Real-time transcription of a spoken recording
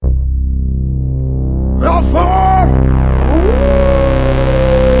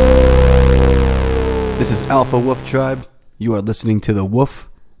Alpha Wolf Tribe, you are listening to The Wolf,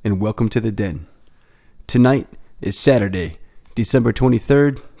 and welcome to the Den. Tonight is Saturday, December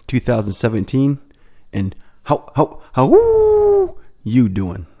 23rd, 2017, and how you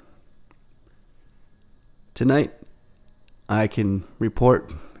doing? Tonight, I can report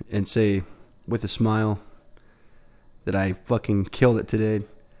and say with a smile that I fucking killed it today,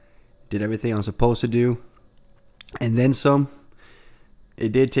 did everything I was supposed to do, and then some.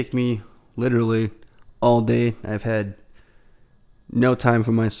 It did take me literally all day. I've had no time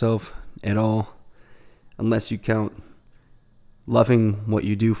for myself at all, unless you count loving what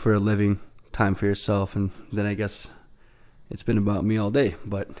you do for a living, time for yourself, and then I guess it's been about me all day.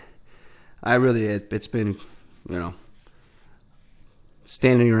 But it's been,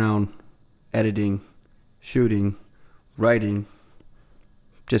 standing around, editing, shooting, writing,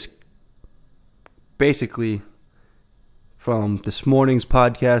 just basically from this morning's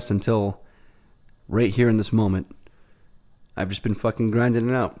podcast until right here in this moment, I've just been fucking grinding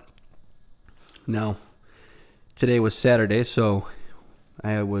it out. Now, today was Saturday, so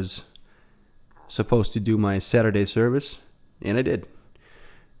I was supposed to do my Saturday service, and I did.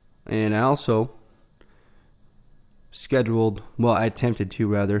 And I also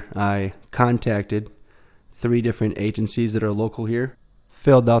I contacted 3 different agencies that are local here,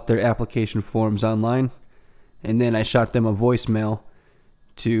 filled out their application forms online, and then I shot them a voicemail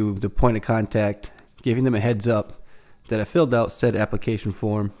to the point of contact, giving them a heads up that I filled out said application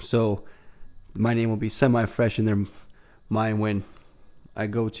form, so my name will be semi-fresh in their mind when I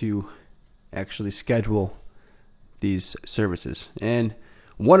go to actually schedule these services. And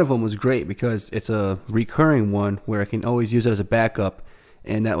one of them was great because it's a recurring one where I can always use it as a backup,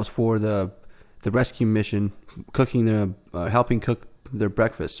 and that was for the rescue mission, helping cook their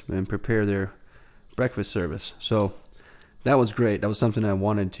breakfast and prepare their breakfast service. So that was great. That was something I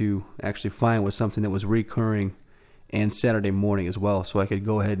wanted to actually find, was something that was recurring and Saturday morning as well, so I could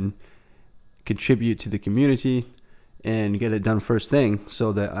go ahead and contribute to the community and get it done first thing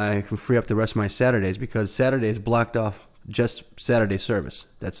so that I can free up the rest of my Saturdays, because Saturday is blocked off just Saturday service.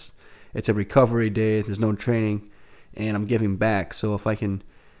 It's a recovery day. There's no training, and I'm giving back. So if I can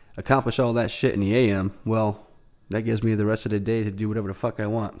accomplish all that shit in the AM, well, that gives me the rest of the day to do whatever the fuck I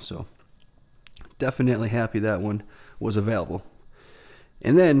want. So definitely happy that one was available.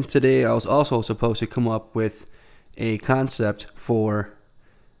 And then today I was also supposed to come up with a concept for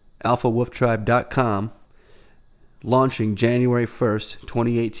alphawolftribe.com launching January 1st,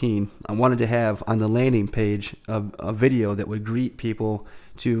 2018. I wanted to have on the landing page a video that would greet people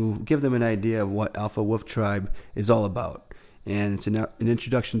to give them an idea of what Alpha Wolf Tribe is all about. And it's an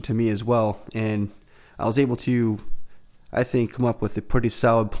introduction to me as well. And I was able to, I think, come up with a pretty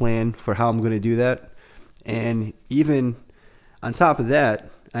solid plan for how I'm going to do that. And even on top of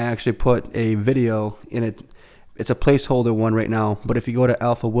that, I actually put a video in it. It's a placeholder one right now, but if you go to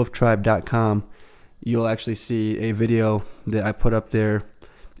alphawolftribe.com, you'll actually see a video that I put up there.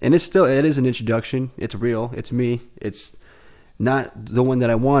 And it is an introduction. It's real. It's me. It's not the one that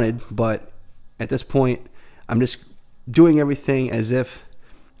I wanted, but at this point, I'm just doing everything as if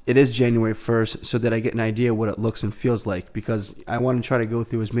it is January 1st so that I get an idea what it looks and feels like, because I want to try to go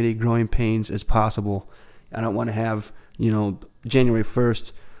through as many growing pains as possible. I don't want to have, January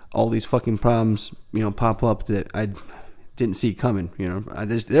 1st, all these fucking problems, pop up that I didn't see coming.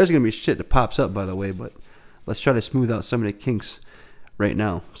 There's going to be shit that pops up, by the way, but let's try to smooth out some of the kinks right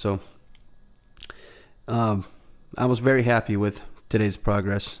now. So I was very happy with today's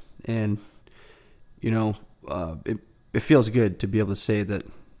progress, and it feels good to be able to say that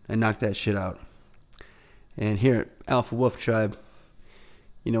I knocked that shit out. And here at Alpha Wolf Tribe,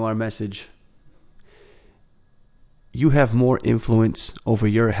 our message: you have more influence over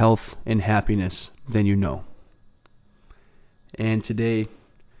your health and happiness than you know. And today,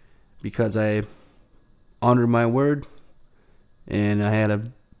 because I honored my word and I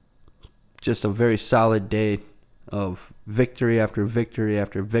had just a very solid day of victory after victory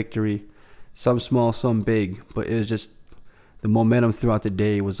after victory, some small, some big, but it was just the momentum throughout the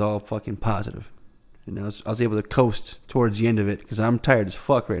day was all fucking positive. And I was able to coast towards the end of it because I'm tired as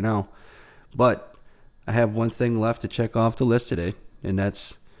fuck right now. But I have one thing left to check off the list today, and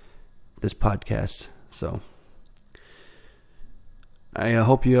that's this podcast. So I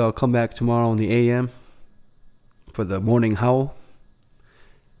hope you all come back tomorrow in the AM for the morning howl.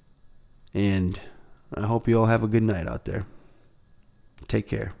 And I hope you all have a good night out there. Take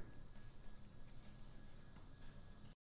care.